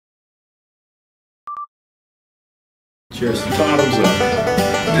Cheers. Bottoms up.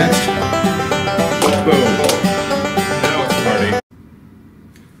 Next. Boom. Now it's a party.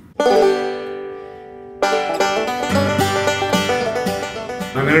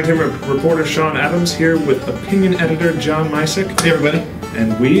 I'm entertainment reporter Sean Adams here with opinion editor John Mysick. Hey everybody.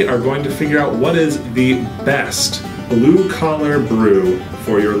 And we are going to figure out what is the best blue-collar brew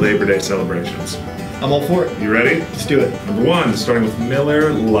for your Labor Day celebrations. I'm all for it. You ready? Let's do it. Number one, starting with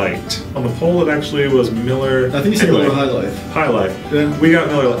Miller Lite. On the poll, it actually was Miller. I think you said anyway, Miller High Life. High Life. Yeah. We got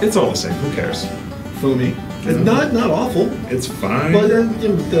Miller Lite. It's all the same. Who cares? Foamy. It's not awful. It's fine. But then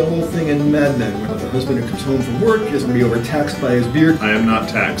the whole thing in Mad Men, where the husband who comes home from work is going to be overtaxed by his beer. I am not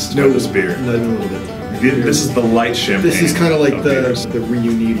taxed by this beer. Not even a little bit. This is the light champagne. This is kind of like the beers.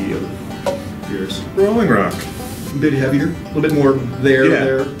 reuniti of beers. Rolling Rock. A bit heavier, a little bit more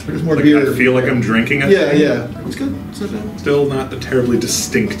there. There's more Like, beer. I feel like I'm drinking it. Yeah. It's good. It's not bad. Still not a terribly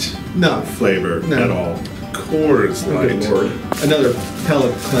distinct flavor at all. Coors Light. Lord. Another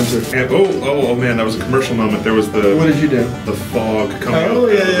palate cleanser. And oh man, that was a commercial moment. There was the. What did you do? The fog coming. Oh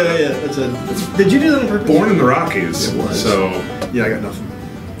out. yeah. Did you do that on purpose? Born in the Rockies. It was. So yeah, I got nothing.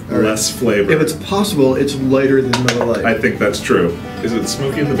 Less flavor. If it's possible, it's lighter than Miller Lite. I think that's true. Is it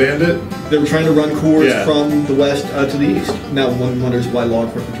Smokey and the Bandit? They were trying to run Coors from the west to the east. Now one wonders why law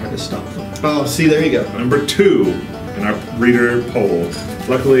enforcement tried to stop them. Oh, see, there you go. Number 2 in our reader poll.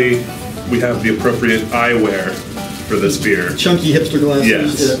 Luckily, we have the appropriate eyewear for this beer. Chunky hipster glasses.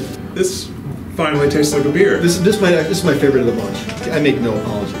 Yes. Yeah. This finally tastes like a beer. This is my favorite of the bunch. I make no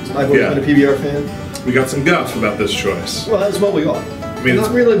apologies. I've always been a PBR fan. We got some guff about this choice. Well, that's what we got. I mean,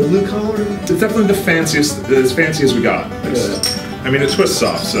 not really blue collar. It's definitely the fanciest, as fancy as we got. I mean, it twists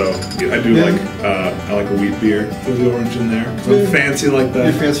off, so I do like. I like a wheat beer. Throw the orange in there. I'm fancy like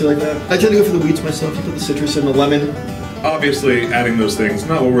that. You're fancy like that. I tend to go for the wheats myself. You put the citrus in, the lemon. Obviously, adding those things,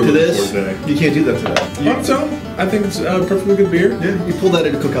 not what we're looking for today. You can't do that today. On its own, I think it's a perfectly good beer. Yeah, you pull that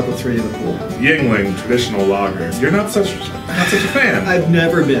in and cook out the 3 in the pool. Yingling traditional lager. You're not such a fan. I've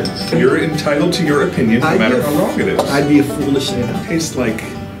never been. You're entitled to your opinion, no matter how wrong it is. I'd be a fool to say that. Tastes like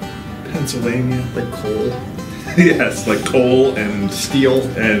Pennsylvania, like coal. Yes, like coal and steel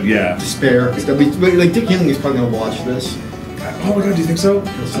and despair. Like Dick Yingling's probably gonna watch this. Oh my God, do you think so?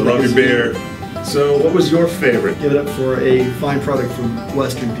 I love your beer. So, what was your favorite? Give it up for a fine product from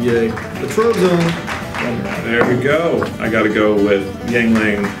Western PA, the Trove Zone. There we go. I got to go with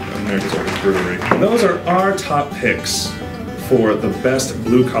Yingling America's Oldest Brewery. Those are our top picks for the best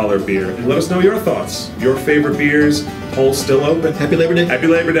blue collar beer. And let us know your thoughts. Your favorite beers. Poll still open. Happy Labor Day. Happy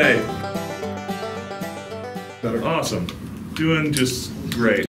Labor Day. Awesome. Doing just great.